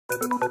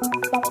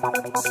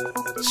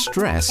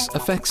Stress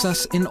affects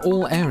us in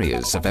all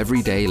areas of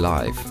everyday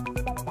life.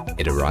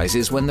 It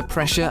arises when the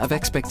pressure of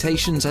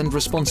expectations and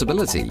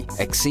responsibility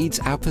exceeds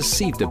our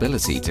perceived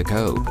ability to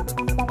cope.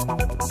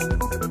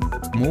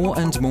 More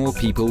and more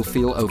people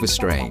feel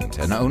overstrained,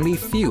 and only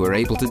few are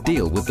able to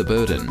deal with the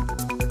burden.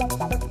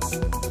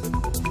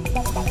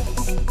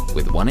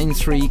 With 1 in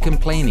 3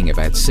 complaining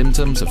about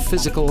symptoms of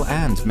physical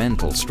and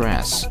mental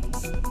stress.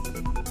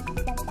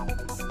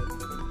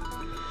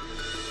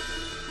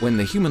 When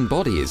the human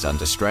body is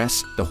under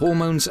stress, the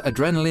hormones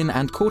adrenaline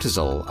and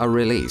cortisol are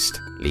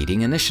released,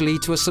 leading initially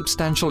to a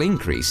substantial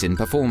increase in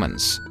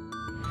performance.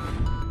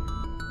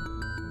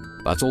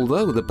 But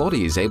although the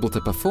body is able to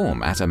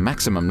perform at a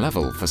maximum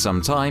level for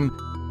some time,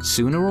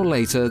 sooner or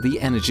later the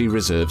energy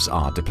reserves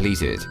are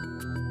depleted.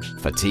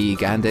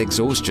 Fatigue and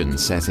exhaustion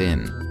set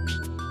in.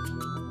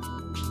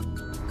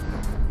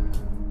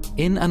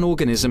 In an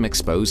organism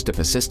exposed to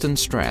persistent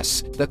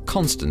stress, the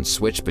constant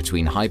switch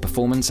between high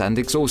performance and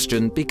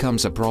exhaustion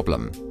becomes a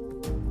problem.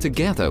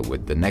 Together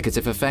with the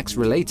negative effects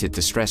related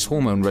to stress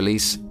hormone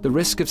release, the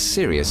risk of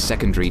serious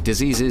secondary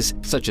diseases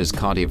such as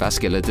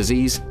cardiovascular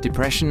disease,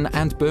 depression,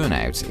 and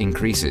burnout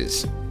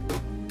increases.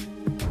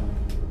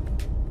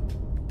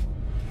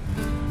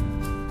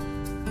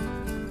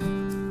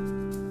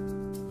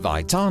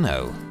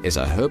 Vitano is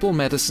a herbal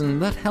medicine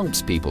that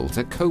helps people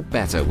to cope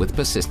better with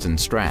persistent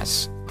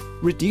stress,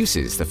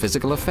 reduces the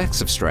physical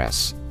effects of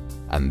stress,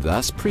 and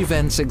thus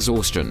prevents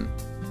exhaustion.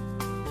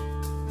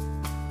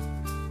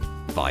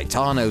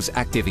 Vitano's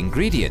active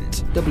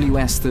ingredient,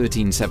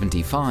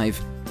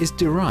 WS1375, is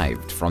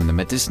derived from the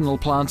medicinal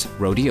plant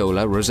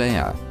Rhodiola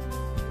rosea.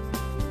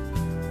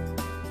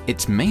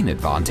 Its main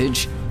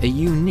advantage, a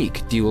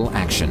unique dual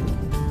action.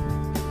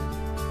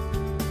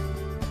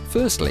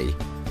 Firstly,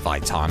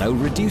 Vitano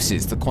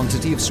reduces the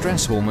quantity of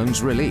stress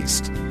hormones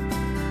released.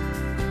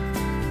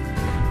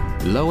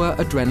 Lower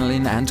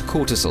adrenaline and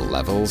cortisol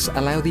levels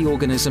allow the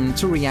organism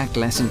to react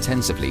less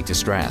intensively to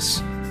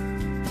stress.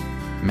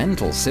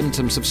 Mental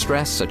symptoms of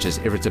stress such as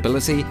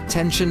irritability,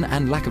 tension,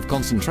 and lack of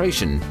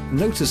concentration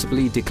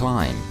noticeably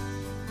decline.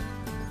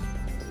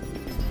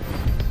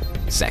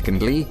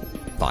 Secondly,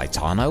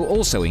 Vitano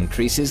also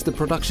increases the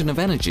production of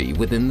energy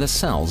within the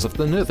cells of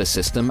the nervous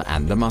system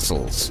and the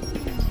muscles.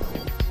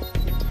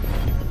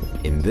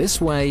 In this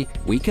way,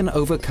 we can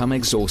overcome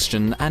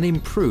exhaustion and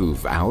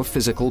improve our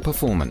physical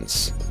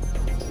performance.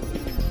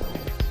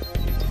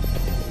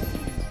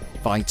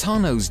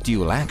 Vitano's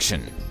dual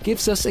action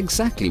gives us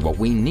exactly what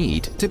we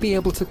need to be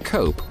able to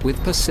cope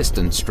with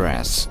persistent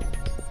stress.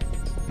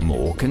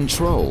 More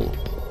control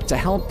to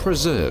help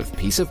preserve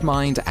peace of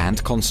mind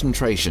and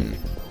concentration.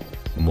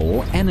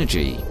 More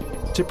energy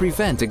to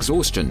prevent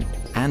exhaustion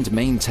and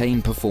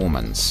maintain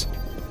performance.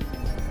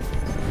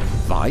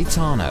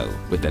 Vitano,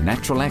 with the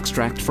natural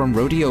extract from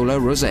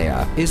Rhodiola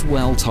rosea, is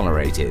well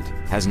tolerated,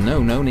 has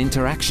no known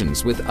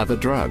interactions with other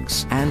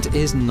drugs, and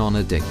is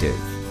non-addictive.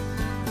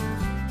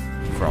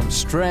 From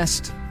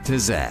stressed to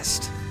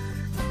zest.